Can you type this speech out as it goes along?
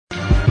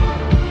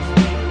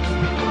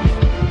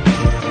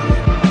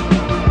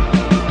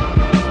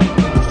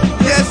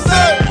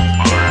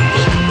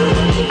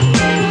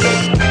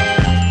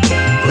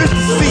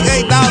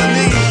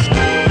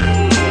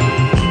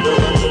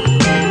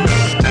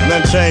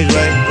changed,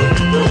 man.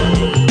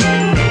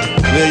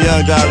 Live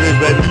young, die rich,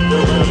 baby.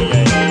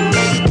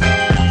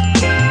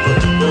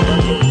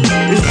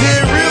 Is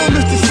that real,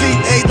 Mr. C?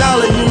 $8,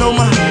 you know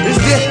my.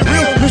 Is that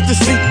real, Mr.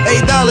 C?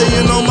 $8,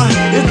 you know my.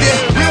 Is that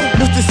real,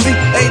 Mr. C?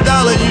 $8,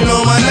 you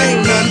know my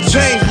name. Nothing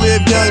changed.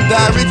 Live young,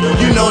 die rich.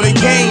 You know the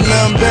game.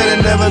 Nothing better,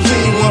 never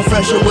leave one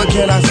fresher. What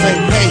can I say?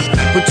 Hey,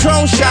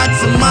 Patron shots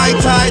and Mai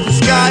Tais, the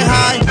sky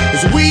high.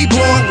 As we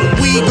blowing,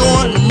 we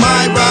going to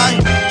my ride.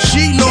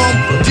 She know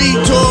I'm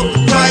detour,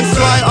 price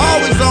right.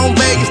 Always on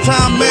Vegas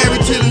time, married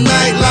to the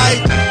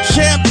nightlife.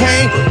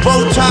 Champagne,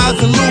 bow ties,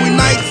 and Louis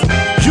nights.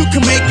 You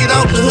can make it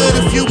out the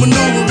hood if you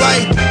maneuver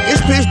right.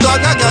 It's pitch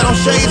dark, I got on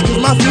shades cause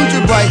my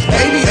future bright.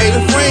 88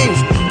 of frames,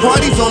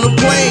 parties on the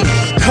plane.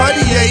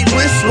 Cartier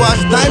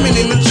wristwatch, diamond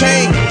in the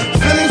chain.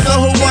 Feeling so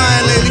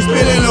Hawaiian lately,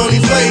 spinning on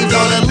these waves.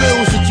 All that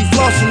little shit you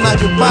flossing, I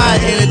could buy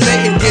it in a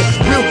day and get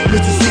real.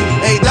 Mr. C,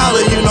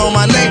 $8, you know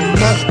my name.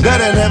 Nothing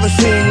better, never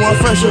seen one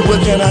fresher,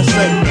 what can I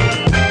say?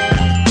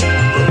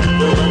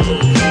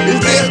 Is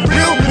that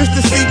real, Mr.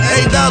 C?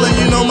 $8,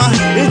 you know my.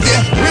 Is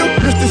that real,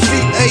 Mr. C?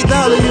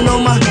 $8, you know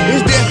my.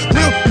 Is that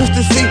real,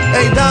 Mr. C?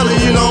 $8,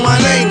 you know my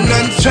name.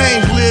 Nothing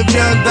changed, live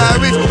young, die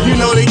rich. You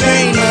know the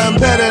game, nothing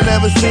better,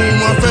 never seen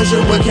one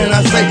fresher. What can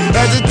I say?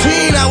 As a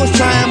teen, I was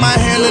trying my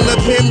hand in the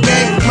pimp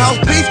game.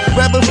 Mouthpiece,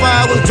 rapid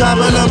fire was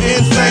driving them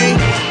insane.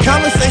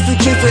 Conversation,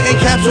 kissing, and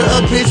capture a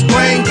bitch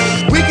brain.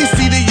 We can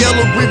see the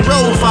yellow brick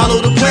road,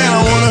 follow the plan.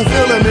 I wanna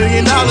feel $1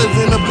 million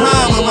in the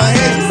palm of my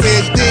hand. She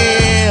said,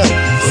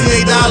 damn.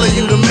 $8,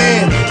 you the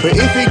man. But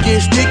if it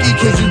gets sticky,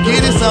 cause you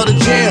get us out of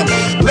jam.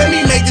 Let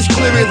me make this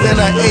clearer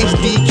than an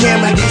HD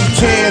cam. I get you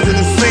chance in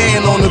the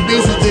sand on the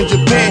beaches in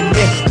Japan.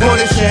 Yeah, pour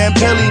the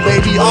champagne,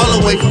 baby, all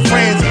the way from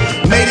France.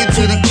 Made it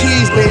to the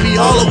Keys, baby,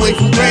 all the way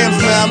from Grams.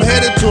 Now I'm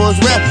headed towards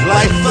rap,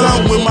 like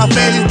something with my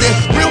fans. Is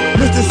that real,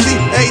 Mr. C?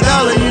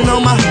 $8, you know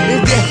my.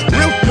 Is that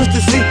real,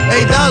 Mr. C?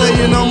 $8,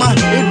 you know my.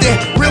 Is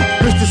that real,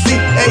 Mr. C?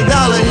 $8,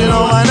 you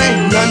know my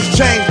name. Nothing's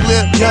changed,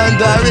 live young,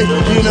 die rich,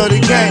 you know the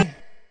game.